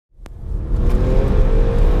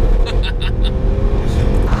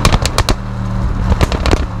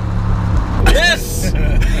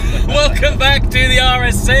back to the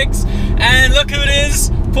RS6, and look who it is.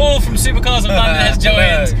 Paul from Supercars of London has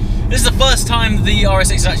joined. This is the first time the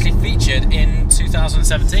RS6 is actually featured in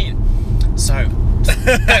 2017. So,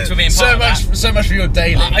 thanks for being part of that. So much for your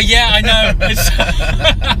daily. Yeah, I know.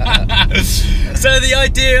 So the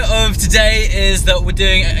idea of today is that we're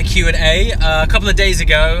doing a Q&A. A couple of days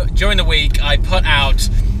ago, during the week, I put out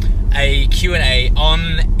a Q&A on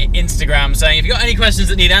Instagram saying if you've got any questions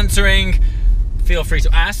that need answering, feel free to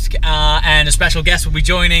ask, and a special guest will be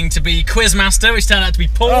joining to be Quizmaster, which turned out to be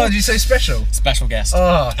Paul. Oh, did you say special? Special guest.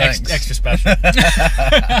 Oh, thanks. Extra special.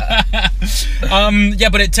 Yeah,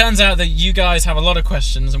 but it turns out that you guys have a lot of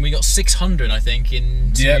questions, and we got 600, I think,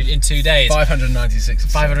 in 2 days. 596.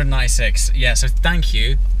 596, yeah, so thank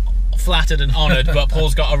you. Flattered and honoured, but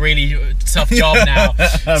Paul's got a really tough job now.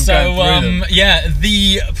 So yeah,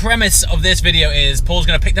 the premise of this video is Paul's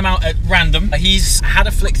going to pick them out at random. He's had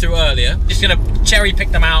a flick through earlier. He's going to cherry pick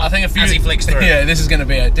them out, I think, as he flicks through. Yeah, this is going to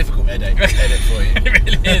be a difficult edit for you. It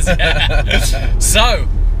really is. Yeah. So,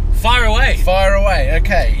 fire away. Fire away.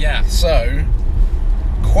 Okay. Yeah. So,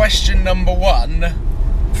 question number 1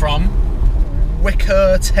 from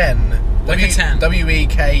Wicker 10. Wicker 10.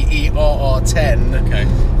 WEKERR 10. Okay.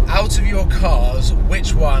 Out of your cars,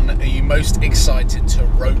 which one are you most excited to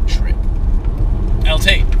road trip?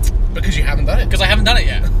 LT. Because you haven't done it. Because I haven't done it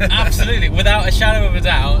yet. Absolutely, without a shadow of a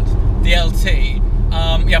doubt, the LT.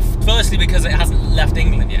 Yeah, firstly because it hasn't left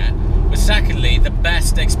England yet, but secondly, the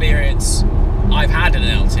best experience I've had in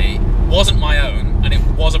an LT wasn't my own, and it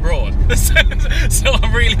was abroad. So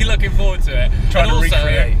I'm really looking forward to it. Trying to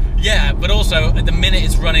recreate. Yeah, but also at the minute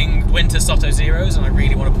it's running winter Soto Zeros, and I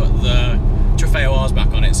really want to put the Trofeo R's back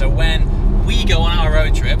on it. So when we go on our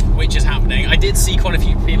road trip, which is happening, I did see quite a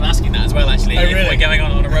few people asking that as well, actually. Oh, really? If we're going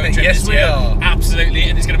on a road trip Yes, this year. we are. Absolutely,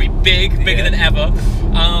 and it's going to be bigger than ever.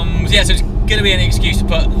 Yeah, so it's going to be an excuse to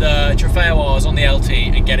put the Trofeo R's on the LT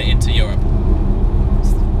and get it into Europe.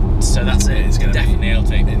 So that's it. It's going to definitely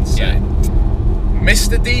LT. Insane. Yeah.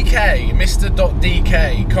 Mr.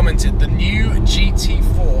 DK commented, the new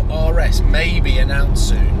GT4 RS may be announced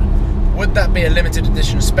soon. Would that be a limited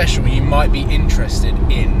edition special you might be interested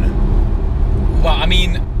in? Well, I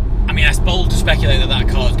mean, it's bold to speculate that that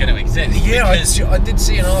car is going to exist. Yeah, I did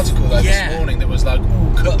see an article this morning that was like,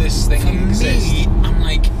 ooh, could this thing exist? For me, I'm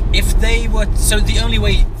like, if they were... So the only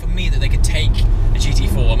way for me that they could take a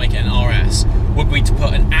GT4 and make it an RS would be to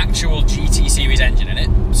put an actual GT series engine in it,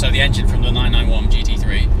 so the engine from the 991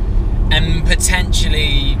 GT3, and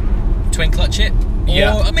potentially twin clutch it,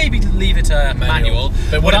 or maybe leave it a manual.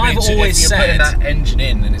 But what I've always said, if you're putting that engine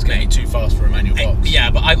in, then it's going to be too fast for a manual box. Yeah,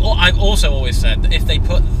 but I've also always said that if they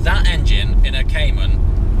put that engine in a Cayman,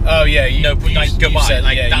 oh yeah, goodbye. Said,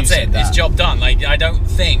 like that's it. It's job done. Like I don't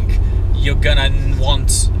think you're gonna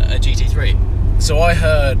want a GT3. So I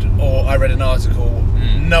heard, or I read an article,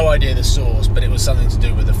 no idea the source, but it was something to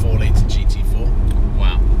do with the 4-litre GT4.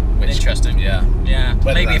 Wow. Interesting. Yeah.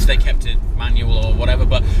 Maybe if they kept it manual or whatever,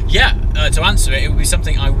 but yeah, to answer it, it would be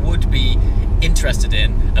something I would be interested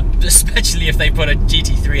in, especially if they put a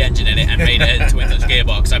GT3 engine in it and made it into a twin-clutch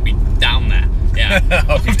gearbox. I'd be down there. Yeah.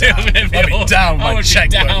 I'd be down my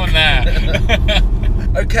checkbook. Down there.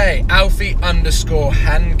 Okay,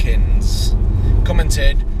 Alfie_Hankins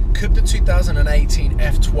commented, could the 2018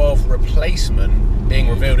 F12 replacement being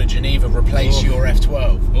revealed at Geneva replace your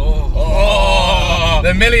F12? The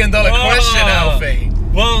 $1 million question, Alfie.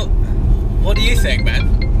 Well, what do you think, man?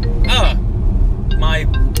 Oh, my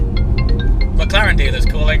McLaren dealer's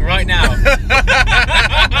calling right now.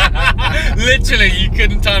 Literally, you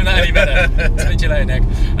couldn't time that any better. Speak to you later, Nick.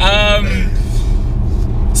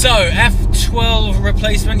 So, F12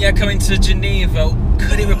 replacement, coming to Geneva.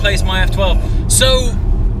 Could it replace my F12? So,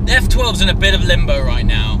 the F12's in a bit of limbo right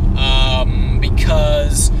now,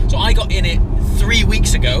 because I got in it 3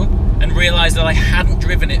 weeks ago and realised that I hadn't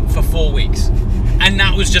driven it for 4 weeks, and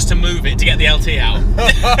that was just to move it to get the LT out.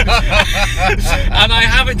 And I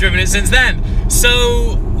haven't driven it since then.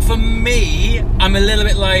 So for me, I'm a little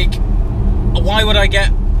bit like, why would I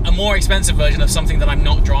get a more expensive version of something that I'm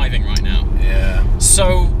not driving right now? Yeah.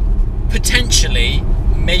 So potentially,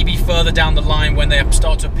 maybe further down the line when they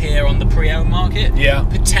start to appear on the pre-owned market. Yeah.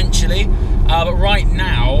 Potentially. But right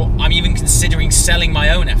now, I'm even considering selling my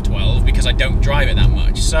own F12 because I don't drive it that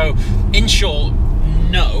much. So, in short,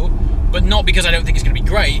 no. But not because I don't think it's going to be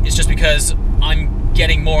great. It's just because I'm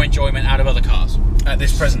getting more enjoyment out of other cars. At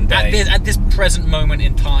this present day. At this present moment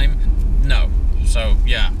in time, no. So,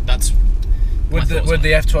 yeah, that's... Would the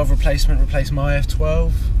F12 replacement replace my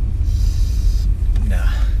F12?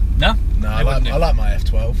 Nah. No? No, I I like my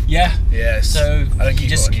F12. Yeah. Yeah. So I don't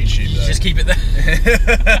keep it on YouTube. You just keep it there.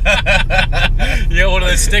 You got one of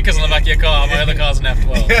those stickers on the back of your car. My other car's an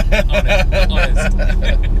F12. Honest.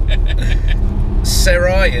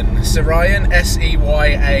 Serayan, Seyuran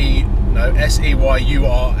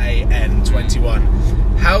 21.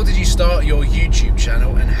 How did you start your YouTube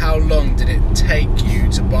channel, and how long did it take you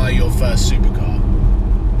to buy your first supercar?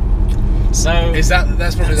 So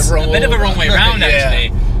that's probably the wrong. A bit of a wrong way round,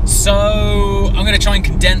 actually. So I'm going to try and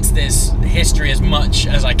condense this history as much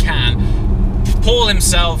as I can. Paul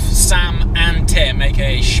himself, Sam, and Tim,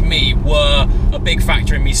 aka Shmee, were a big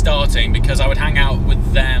factor in me starting, because I would hang out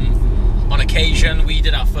with them on occasion. We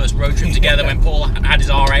did our first road trip together when Paul had his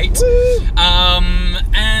R8.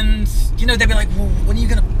 And you know, they'd be like, well, when are you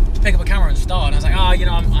going to pick up a camera and start? And I was like, you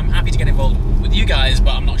know, I'm happy to get involved with you guys,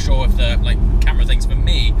 but I'm not sure if the camera thing's for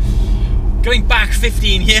me. Going back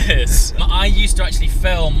 15 years, I used to actually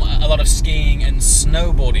film a lot of skiing and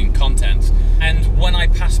snowboarding content. And when I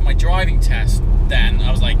passed my driving test, then I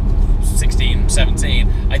was like 16,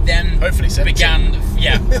 17. I then hopefully 17. began,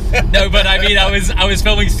 no, but I mean, I was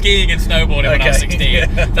filming skiing and snowboarding when I was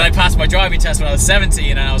 16. Then I passed my driving test when I was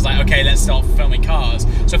 17, and I was like, okay, let's start filming cars.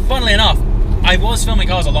 So funnily enough, I was filming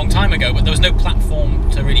cars a long time ago, but there was no platform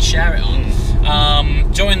to really share it on.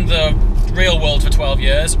 Joined the real world for 12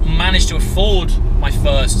 years, managed to afford my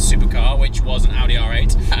first supercar, which was an Audi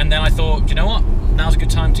R8, and then I thought, you know what, now's a good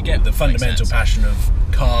time to get the fundamental passion of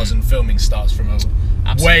cars and filming starts from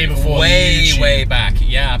way before YouTube. way back.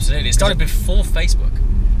 Yeah, absolutely. It started before Facebook.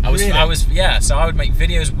 So I would make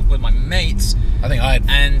videos with my mates. I think I had,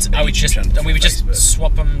 and I would just, and we would just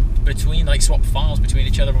swap them between, swap files between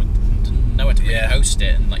each other, and didn't know how to really host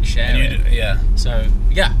it and share it. So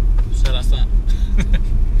that's that.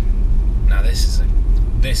 Now this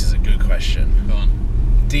is a good question. Go on.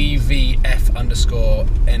 DVF_NYC.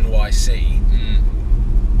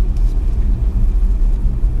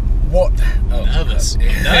 What? Oh, nervous.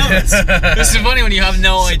 Nervous. This is funny when you have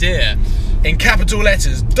no idea. In capital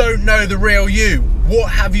letters, don't know the real you.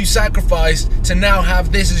 What have you sacrificed to now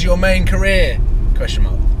have this as your main career? Question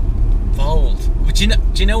mark. Bold. But do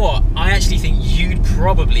you know what? I actually think you'd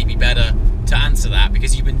probably be better to answer that,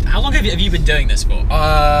 because you've been. How long have you been doing this for?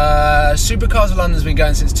 Supercars of London's been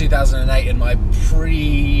going since 2008, and my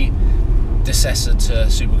predecessor to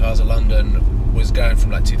Supercars of London was going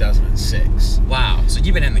from 2006. Wow, so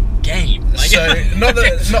you've been in the game. So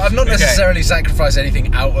I've not necessarily sacrificed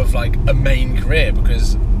anything out of a main career,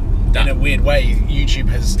 because in a weird way YouTube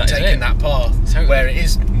has taken that path where it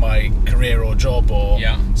is my career or job or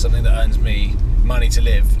something that earns me money to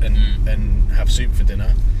live and have soup for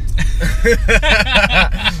dinner. But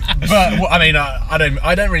I mean,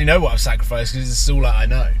 I don't really know what I've sacrificed, because it's all that I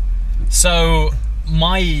know. So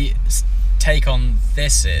my take on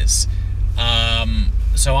this is,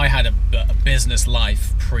 so I had a business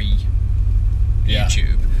life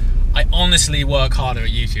pre-YouTube. I honestly work harder at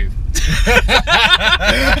YouTube.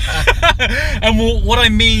 And what I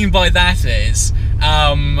mean by that is,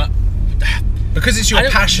 because it's your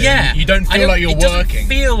passion, you don't feel like you're working. It doesn't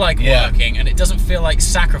feel like working, and it doesn't feel like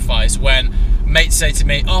sacrifice when mates say to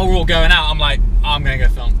me, oh, we're all going out. I'm like, I'm going to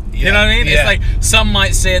go film. You know what I mean? It's like, some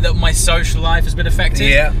might say that my social life has been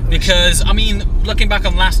affected. Because, I mean, looking back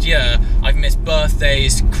on last year, I've missed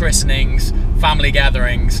birthdays, christenings, family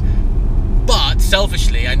gatherings. But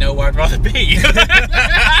selfishly, I know where I'd rather be.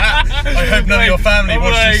 I hope none of your family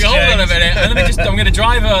watches. Hold on a minute. And I'm going to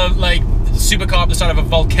drive a supercar up the side of a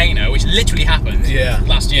volcano, which literally happened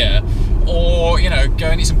last year, or go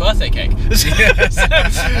and eat some birthday cake.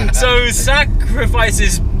 So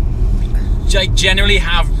sacrifices generally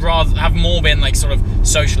have more been sort of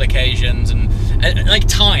social occasions and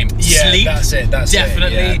time, sleep. That's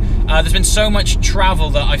definitely. There's been so much travel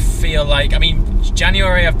that I feel like, I mean,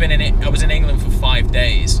 January I was in England for 5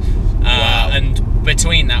 days, and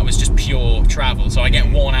between that was just pure travel, so I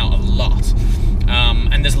get worn out a lot.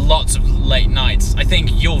 And there's lots of late nights. I think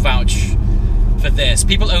you'll vouch for this.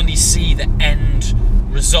 People only see the end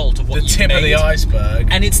result of what the tip of the iceberg,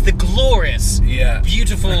 and it's the glorious,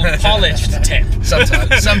 beautiful, polished tip.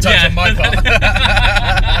 Sometimes on my part.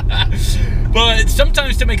 But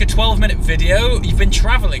sometimes to make a 12-minute video, you've been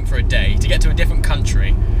traveling for a day to get to a different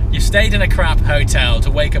country. You've stayed in a crap hotel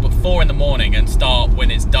to wake up at 4 in the morning and start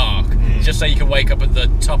when it's dark, just so you can wake up at the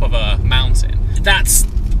top of a mountain. That's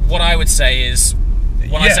what I would say is,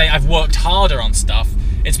 when I say I've worked harder on stuff,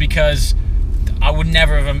 it's because I would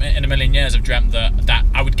never have in a million years have dreamt that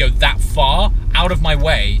I would go that far out of my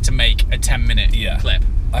way to make a 10-minute clip.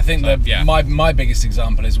 I think my biggest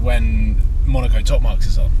example is when Monaco Top Marks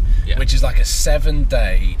is on, which is like a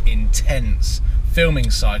 7-day intense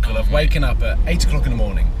filming cycle of waking up at 8 o'clock in the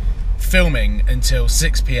morning, filming until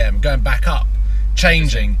 6 p.m, going back up,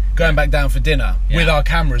 changing, going back down for dinner with our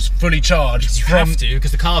cameras fully charged. You have to,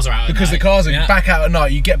 because the cars are out at Because night. the cars are back out at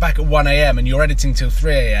night. You get back at 1 a.m. and you're editing till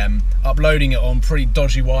 3 a.m, uploading it on pretty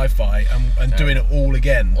dodgy Wi-Fi and doing it all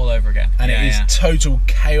again. All over again. And it is total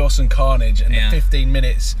chaos and carnage, and the 15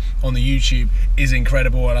 minutes on the YouTube is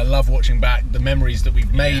incredible, and I love watching back the memories that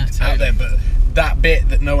we've made out there, but that bit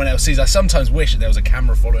that no one else sees, I sometimes wish that there was a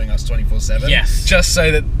camera following us 24/7. Yes. Just so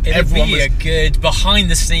that everyone was a good behind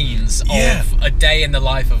the scenes of a day in the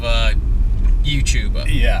life of a YouTuber.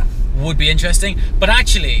 Yeah. Would be interesting, but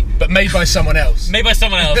actually... But made by someone else. Made by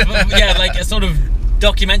someone else. But yeah, like a sort of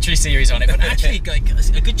documentary series on it, but actually like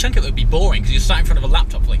a good chunk of it would be boring because you're sat in front of a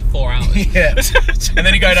laptop for like 4 hours. Yeah. And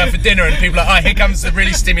then you go down for dinner and people are like, oh, here comes the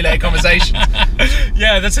really stimulating conversation.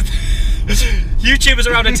 Yeah, that's a YouTubers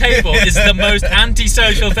around a table is the most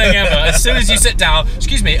antisocial thing ever. As soon as you sit down,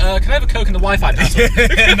 excuse me, can I have a Coke and the Wi-Fi password?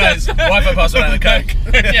 No, it's Wi-Fi password and a Coke.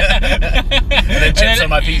 And then chips on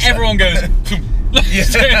my pizza. Everyone goes...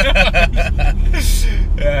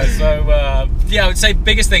 Yeah, so yeah, I would say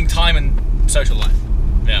biggest thing, time and social life.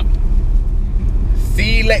 Yeah.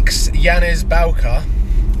 Felix Yanes Balka,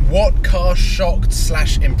 what car shocked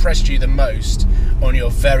 / impressed you the most on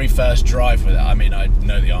your very first drive with it? I mean, I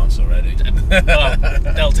know the answer already. Well,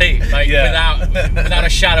 LT, like without a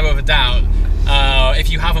shadow of a doubt. If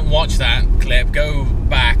you haven't watched that clip, go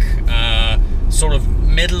back. Sort of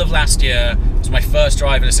middle of last year, it was my first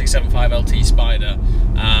drive in a 675 LT Spider.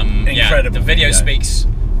 Incredible. Yeah, the video speaks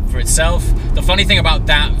for itself. The funny thing about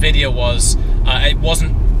that video was I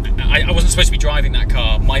wasn't supposed to be driving that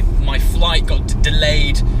car. My flight got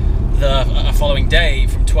delayed the following day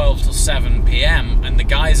from 12 till 7 p.m. and the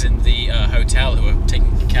guys in the hotel who were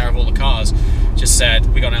taking care of all the cars just said,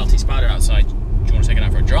 we got an LT Spider outside, do you want to take it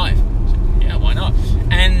out for a drive? I said, yeah, why not?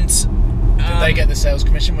 And did they get the sales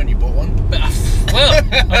commission when you bought one? Well,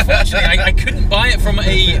 unfortunately, I couldn't buy it from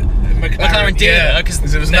a McLaren dealer because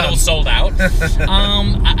they're all sold out. And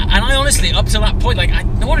I honestly, up to that point, like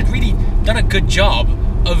no one had really done a good job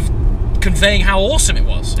of conveying how awesome it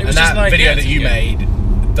was. It was and just that like, video that you made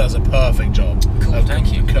does a perfect job of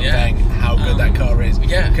conveying how good that car is.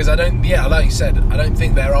 Yeah. Because like you said, I don't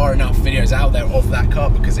think there are enough videos out there of that car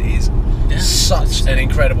because it is such an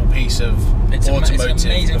incredible piece of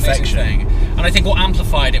automotive perfection. Amazing thing. And I think what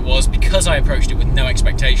amplified it was because I approached it with no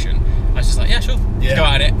expectation. I was just like, yeah, sure, let's go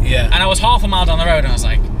at it. Yeah. And I was half a mile down the road and I was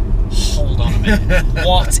like, hold on a minute,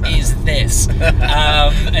 what is this?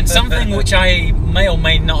 And something which I may or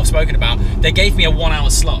may not have spoken about, they gave me a 1 hour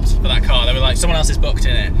slot for that car. They were like, someone else is booked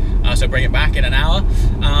in it, so bring it back in an hour.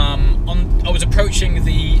 I was approaching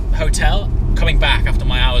the hotel, coming back after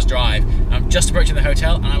my hour's drive, and I'm just approaching the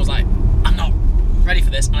hotel, and I was like, I'm not ready for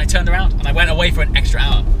this, and I turned around, and I went away for an extra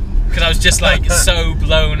hour. Because I was just like so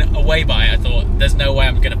blown away by it. I thought, there's no way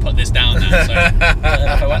I'm going to put this down now. So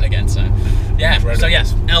I went again. So yeah. So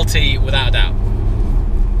yes, LT without a doubt.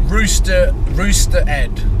 Rooster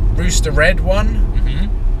Red one.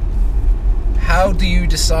 Mm-hmm. How do you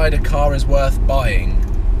decide a car is worth buying,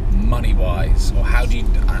 money wise, or how do you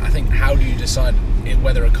decide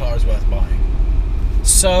whether a car is worth buying?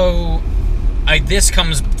 So this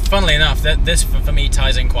comes, funnily enough, that this for me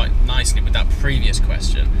ties in quite nicely with that previous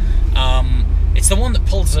question. It's the one that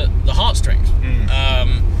pulls the heartstrings.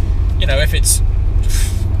 You know, if it's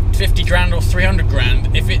 50 grand or 300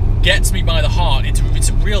 grand, if it gets me by the heart, it's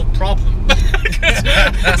a real problem.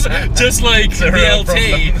 Just like the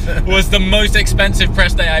LT was the most expensive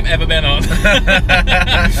press day I've ever been on.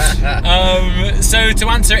 So to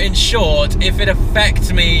answer it in short, if it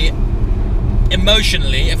affects me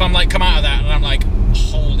emotionally, if I'm like come out of that and I'm like,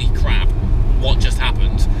 holy crap, what just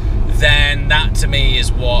happened, then that to me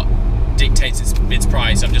is what dictates its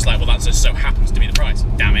price. I'm just like, well, that just so happens to be the price.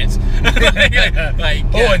 Damn it!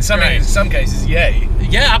 In some cases, yay.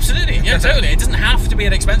 Yeah, absolutely. Yeah, totally. It doesn't have to be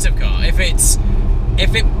an expensive car. If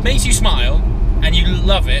it makes you smile and you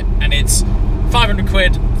love it, and it's 500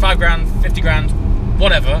 quid, 5 grand, 50 grand,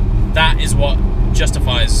 whatever, that is what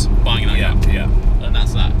justifies buying that car. Yeah. And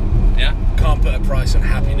that's that. Yeah. Can't put a price on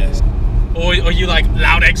happiness. Or you like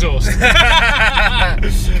loud exhaust.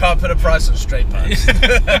 Can't put a price on straight pipes.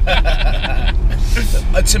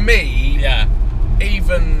 To me,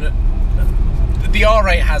 even the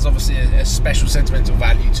R8 has obviously a special sentimental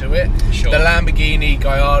value to it. Sure. The Lamborghini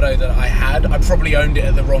Gallardo that I had, I probably owned it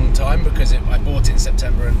at the wrong time because I bought it in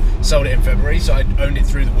September and sold it in February, so I owned it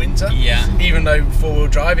through the winter. Yeah. Even though four-wheel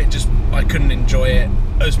drive, I couldn't enjoy it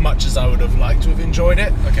as much as I would have liked to have enjoyed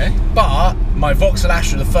it. Okay. But my Vauxhall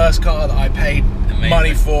Astra, the first car that I paid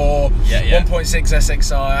money for. 1.6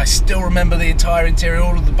 SXI. I still remember the entire interior,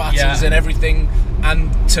 all of the buttons and everything.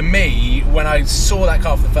 And to me, when I saw that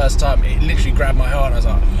car for the first time, it literally grabbed my heart. And I was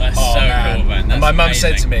like, that's oh, so man. cool, man. That's and my mum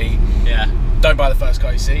amazing. said to me, don't buy the first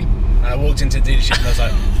car you see. And I walked into the dealership and I was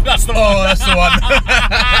like, that's the one. Oh, that's the one.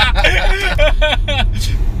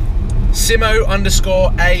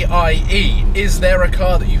 Simo_AIE. Is there a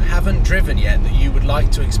car that you haven't driven yet that you would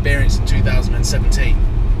like to experience in 2017?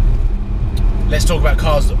 Let's talk about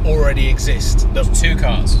cars that already exist. Two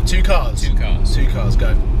cars. Two cars. Two cars. Two cars,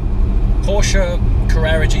 go. Porsche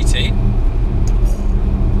Carrera GT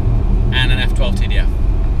and an F12 TDF.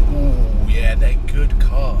 Oh, yeah, they're good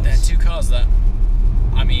cars. They're two cars that,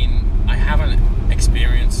 I mean, I haven't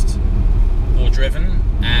experienced or driven,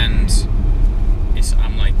 and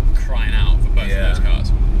I'm like crying out for both of those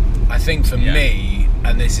cars. I think for me,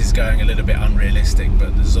 and this is going a little bit unrealistic,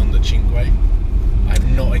 but the Zonda Cinque, I've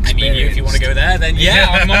not experienced. I mean, if you want to go there, then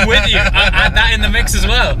I'm with you. Add that in the mix as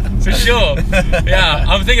well, for sure. Yeah,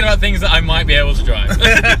 I'm thinking about things that I might be able to drive.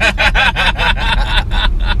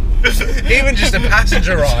 Even just a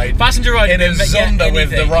passenger ride. Passenger ride in a Zonda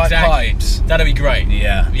with the right pipes. That'd be great.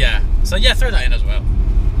 Yeah. Yeah. So yeah, throw that in as well.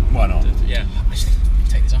 Why not? Yeah. I just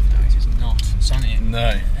take this off now. It's not sunny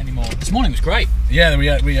anymore. This morning was great. Yeah, we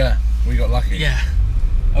got lucky. Yeah.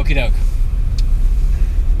 Okie doke.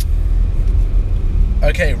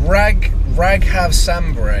 Okay, Raghav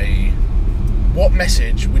Sambre. What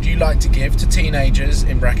message would you like to give to teenagers,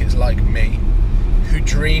 in brackets like me, who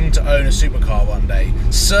dream to own a supercar one day?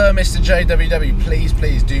 Sir, Mr. JWW, please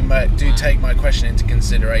do take my question into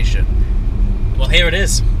consideration. Well, here it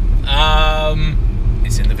is.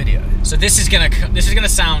 It's in the video. So this is gonna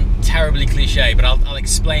sound terribly cliche, but I'll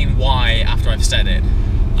explain why after I've said it.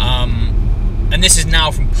 And this is now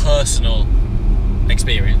from personal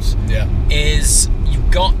experience. Yeah. Is you've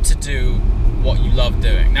got to do what you love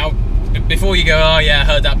doing. Now, before you go, oh yeah, I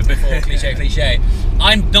heard that before, cliche.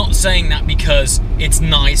 I'm not saying that because it's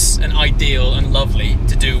nice and ideal and lovely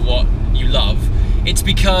to do what you love. It's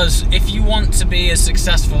because if you want to be as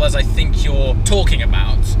successful as I think you're talking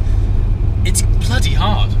about, it's bloody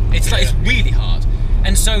hard. It's like, it's really hard.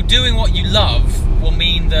 And so doing what you love will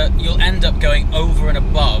mean that you'll end up going over and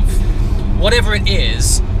above whatever it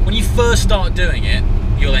is. When you first start doing it,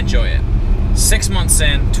 you'll enjoy it. 6 months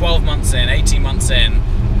in, 12 months in, 18 months in,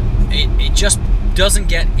 it just doesn't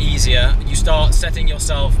get easier. You start setting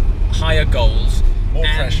yourself higher goals. More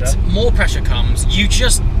pressure. More pressure comes. You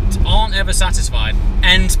just aren't ever satisfied.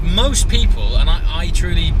 And most people, and I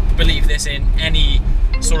truly believe this in any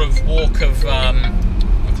sort of walk of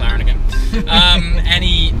McLaren again,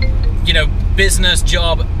 any business,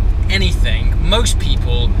 job, anything, most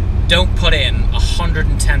people don't put in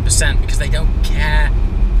 110% because they don't care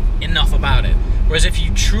enough about it. Whereas if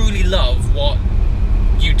you truly love what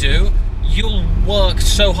you do, you'll work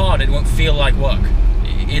so hard it won't feel like work.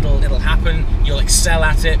 It'll happen. You'll excel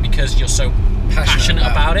at it because you're so passionate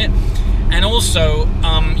about it. And also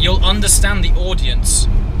you'll understand the audience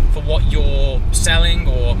for what you're selling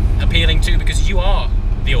or appealing to, because you are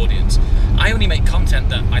the audience. I only make content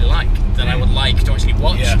that I like, that I would like to actually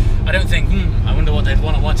watch. I don't think, I wonder what they'd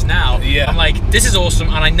want to watch now. I'm like, this is awesome,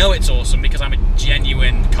 and I know it's awesome because I'm a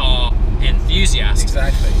genuine car enthusiast.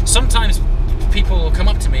 Exactly. Sometimes people will come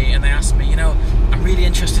up to me and they ask me, I'm really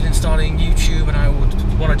interested in starting YouTube and I would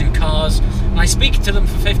want to do cars. And I speak to them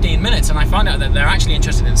for 15 minutes and I find out that they're actually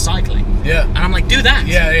interested in cycling. Yeah. And I'm like, do that.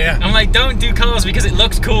 Yeah. I'm like, don't do cars because it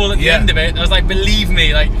looks cool at the end of it. I was like, believe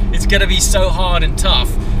me, like, it's going to be so hard and tough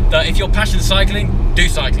that if you're passionate cycling, do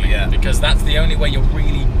cycling. Because that's the only way you're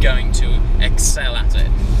really going to excel at it.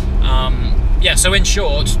 So in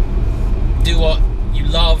short, do what you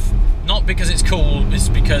love, not because it's cool, it's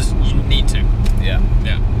because you need to. Yeah.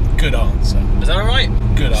 Good answer. Is that all right?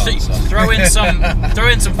 Good answer. Throw in some. I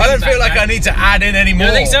don't feel like I need to add in any more.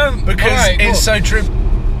 You think so? Because it's so true.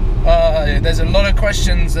 There's a lot of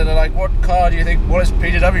questions that are like, what car do you think Wallace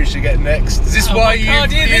PJW should get next? Is this why you?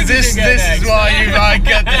 This is why you like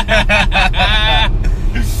it?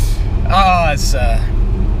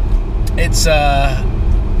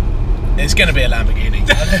 It's going to be a Lamborghini.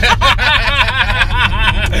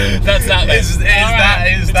 That's that. Is that?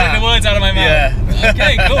 Took the words out of my mouth. Yeah.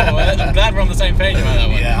 Okay, cool. I'm glad we're on the same page about that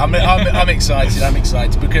one. Yeah, I'm excited. I'm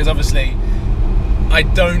excited because obviously I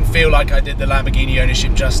don't feel like I did the Lamborghini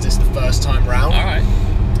ownership justice the first time round. All right.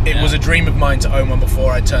 It was a dream of mine to own one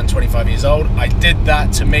before I turned 25 years old. I did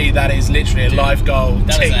that. To me, that is literally a life goal.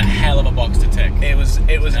 That is a hell of a box to tick. It was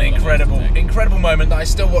an incredible moment that I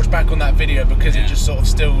still watch back on that video because it just sort of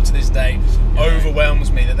still to this day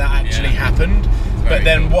overwhelms me that actually happened. But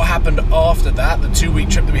then what happened after that, the 2-week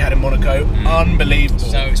trip that we had in Monaco, unbelievable.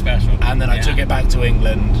 So special. And then I took it back to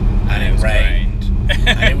England, and it rained,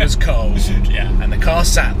 and it was cold, and the car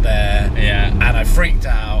sat there, and I freaked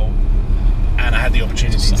out, and I had the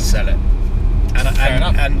opportunity to sell it.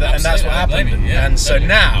 And that's what happened. And so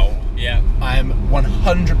now, I am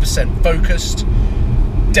 100% focused,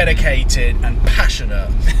 dedicated, and passionate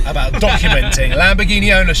about documenting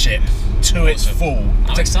Lamborghini ownership to its full.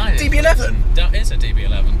 I'm excited. DB11. That is a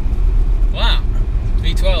DB11. Wow.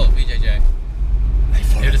 V12, VJJ.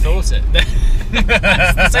 Who'd have thought it?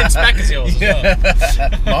 It's the same spec as yours as well.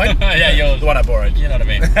 Mine? Yeah, yours. The one I borrowed. You know what I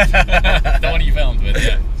mean. The one you filmed with,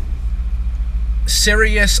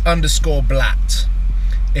 Sirius_Blatt.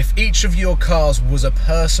 If each of your cars was a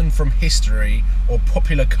person from history or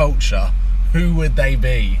popular culture, who would they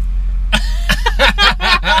be?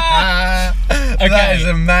 That is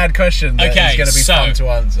a mad question that is going to be fun to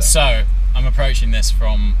answer. So, I'm approaching this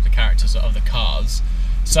from the characters of the cars.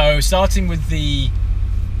 So, starting with the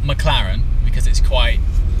McLaren, because it's quite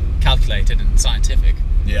calculated and scientific.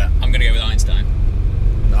 Yeah. I'm going to go with Einstein.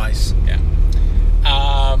 Nice. Yeah.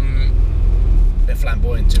 Bit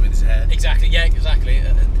flamboyant too with his hair. Exactly, yeah, exactly.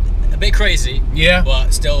 A bit crazy. Yeah.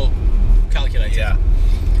 But still calculated. Yeah.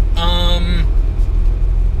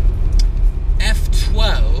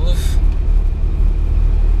 F12,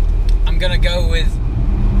 I'm gonna go with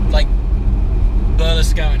like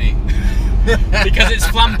Berlusconi because it's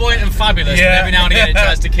flamboyant and fabulous, but every now and again it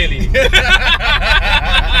tries to kill you.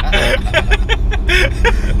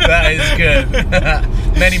 That is good.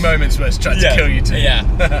 Many moments where it's trying to kill you too. Yeah.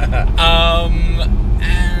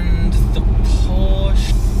 And the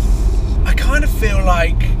Porsche, I kind of feel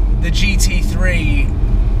like the GT3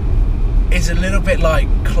 is a little bit like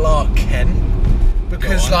Clark Kent,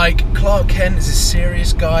 because like Clark Kent is a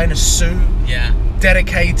serious guy in a suit,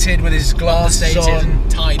 dedicated with his glasses on,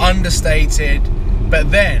 understated,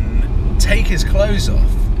 but then take his clothes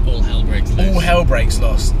off, all hell breaks loose. All hell breaks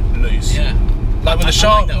loose. Yeah. Like with the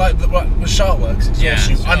shark, like with Sharkworks,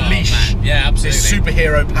 it's unleash this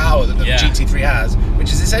superhero power that the GT3 has,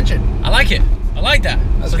 which is its engine. I like it. I like that.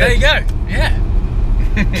 So there you go. Yeah.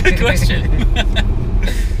 Good question.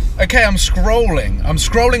 Okay, I'm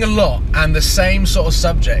scrolling a lot, and the same sort of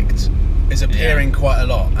subject is appearing quite a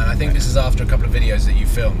lot, and I think this is after a couple of videos that you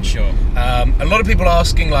filmed. Sure. A lot of people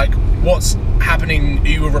asking like, what's happening?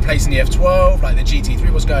 You were replacing the F12, like the GT3,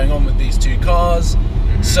 what's going on with these two cars?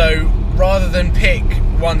 So rather than pick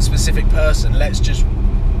one specific person, let's just,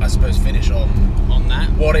 I suppose, finish on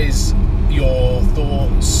that. What is your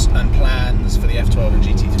thoughts and plans for the F12 and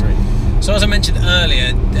GT3? So as I mentioned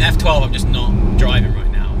earlier, the F12 I'm just not driving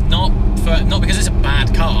right now. Not because it's a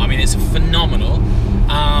bad car. I mean, it's phenomenal.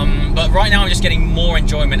 But right now I'm just getting more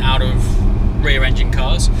enjoyment out of rear-engine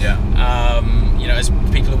cars. Yeah. You know, as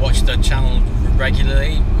people who watch the channel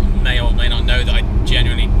regularly may or may not know that I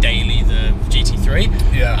genuinely daily the GT3.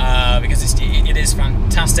 Yeah. Because it is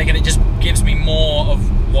fantastic, and it just gives me more of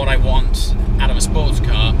what I want out of a sports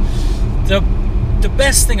car. The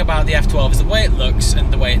best thing about the F12 is the way it looks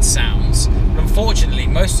and the way it sounds. But unfortunately,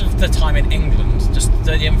 most of the time in England, just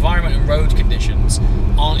the environment and road conditions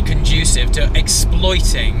aren't conducive to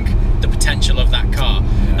exploiting the potential of that car.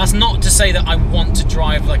 Yeah. That's not to say that I want to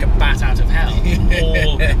drive like a bat out of hell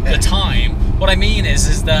all the time. What I mean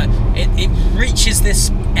is that it reaches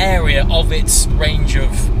this area of its range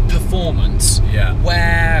of performance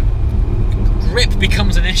where grip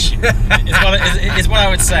becomes an issue, is what I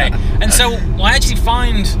would say. And so I actually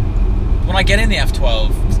find when I get in the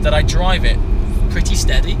F12 that I drive it pretty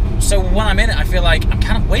steady. So when I'm in it, I feel like I'm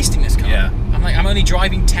kind of wasting this car. Yeah. I'm only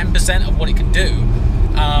driving 10% of what it can do.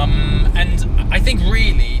 And I think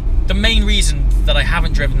really the main reason that I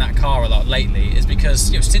haven't driven that car a lot lately is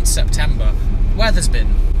because, you know, since September, weather's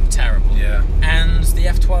been terrible. Yeah. And the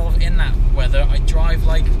F12 in that weather, I drive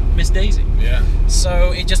like Miss Daisy. Yeah.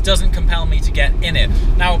 So it just doesn't compel me to get in it.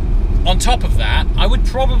 Now, on top of that, I would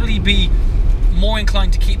probably be more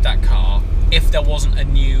inclined to keep that car if there wasn't a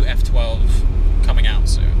new F12 coming out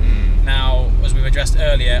soon. Now, as we've addressed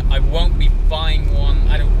earlier, I won't be buying one,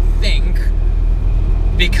 I don't think,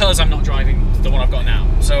 because I'm not driving the one I've got now.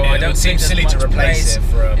 So I don't think silly to replace it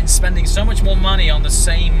for in spending so much more money on the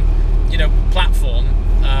same, you know, platform.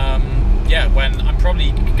 When I'm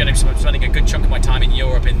probably going to be spending a good chunk of my time in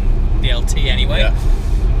Europe in the LT anyway.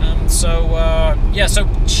 Yeah. So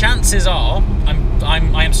chances are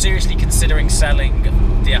I am seriously considering selling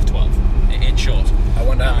the F12. In short. I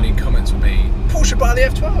wonder how many comments would be, Porsche buy the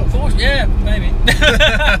F12? Porsche, yeah, maybe.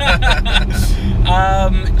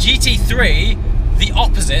 GT3, the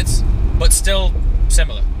opposite, but still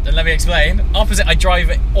similar. And let me explain. Opposite, I drive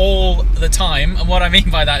it all the time, and what I mean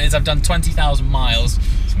by that is I've done 20,000 miles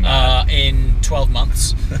in 12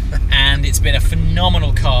 months, and it's been a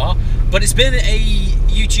phenomenal car. But it's been a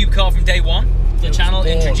YouTube car from day one. The channel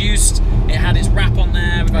introduced, it had its wrap on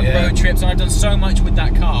there, we've had road trips, and I've done so much with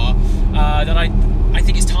that car that I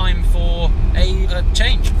think it's time for a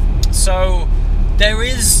change. So there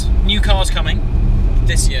is new cars coming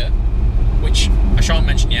this year, which I shan't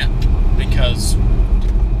mention yet because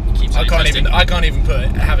it keeps I can't even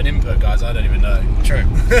have an input, guys. I don't even know. True.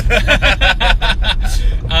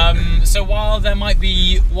 So while there might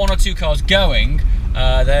be 1 or 2 cars going,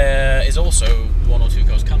 there is also 1 or 2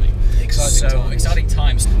 cars coming. Exciting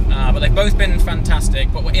times. But they've both been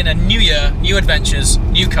fantastic. But we're in a new year, new adventures,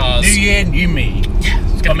 new cars. New year, new me. Yeah,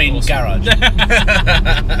 awesome. Garage.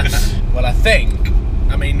 Well,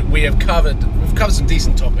 I mean, we've covered some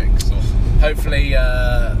decent topics. Hopefully,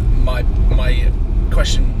 my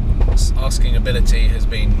question asking ability has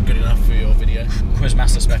been good enough for your video.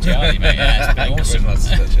 Quizmaster speciality, mate. Yeah, it's been awesome.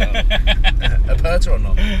 Quizmaster speciality. A perter or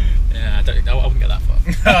not? Yeah, I wouldn't get that far.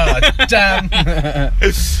 Oh, damn.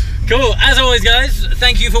 Cool. As always, guys,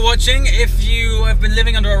 thank you for watching. If you have been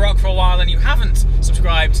living under a rock for a while and you haven't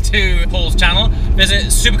subscribed to Paul's channel, visit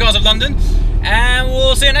Supercars of London, and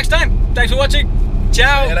we'll see you next time. Thanks for watching.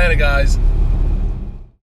 Ciao. See you later, guys.